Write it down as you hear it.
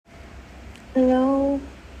Hello,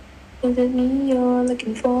 is it me you're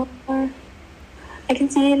looking for? I can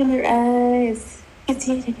see it in your eyes. I can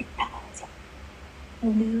see it in your eyes.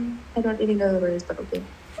 Oh no, I don't really know the words, but okay.